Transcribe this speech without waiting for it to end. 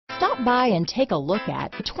Stop by and take a look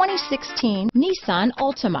at the 2016 Nissan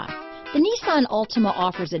Altima. The Nissan Altima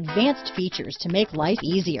offers advanced features to make life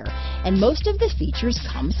easier, and most of the features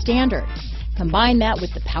come standard. Combine that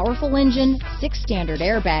with the powerful engine, 6 standard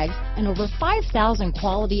airbags, and over 5,000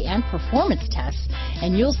 quality and performance tests,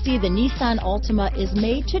 and you'll see the Nissan Altima is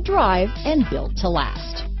made to drive and built to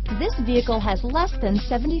last. This vehicle has less than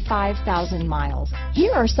 75,000 miles.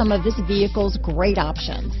 Here are some of this vehicle's great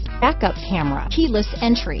options: backup camera, keyless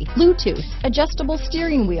entry, Bluetooth, adjustable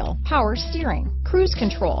steering wheel, power steering, cruise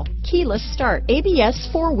control, keyless start, ABS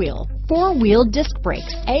 4-wheel disc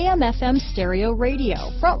brakes, AM/FM stereo radio,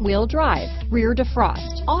 front wheel drive, rear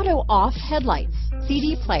defrost, auto off headlights,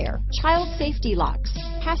 CD player, child safety locks,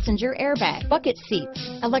 passenger airbag, bucket seats,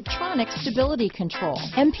 electronic stability control,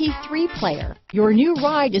 MP3 player. Your new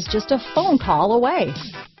ride is just a phone call away.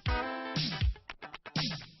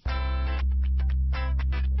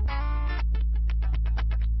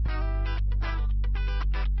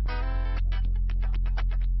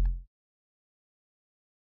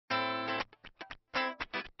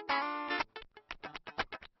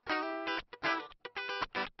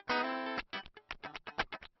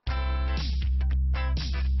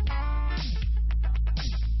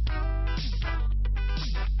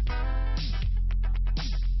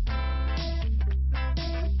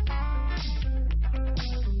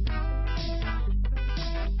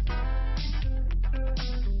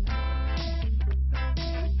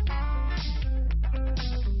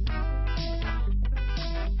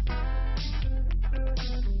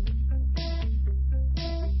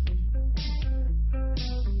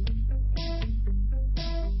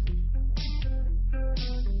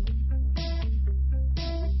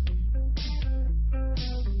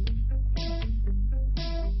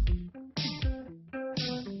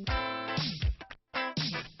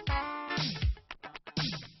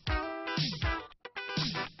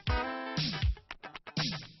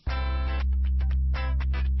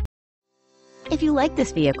 If you like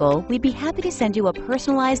this vehicle, we'd be happy to send you a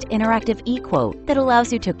personalized interactive e-quote that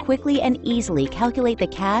allows you to quickly and easily calculate the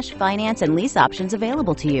cash, finance, and lease options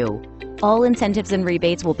available to you. All incentives and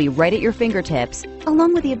rebates will be right at your fingertips,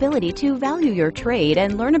 along with the ability to value your trade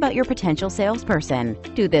and learn about your potential salesperson.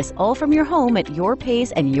 Do this all from your home at your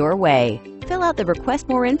pace and your way. Fill out the Request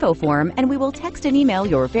More Info form and we will text and email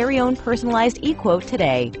your very own personalized e-quote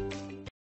today.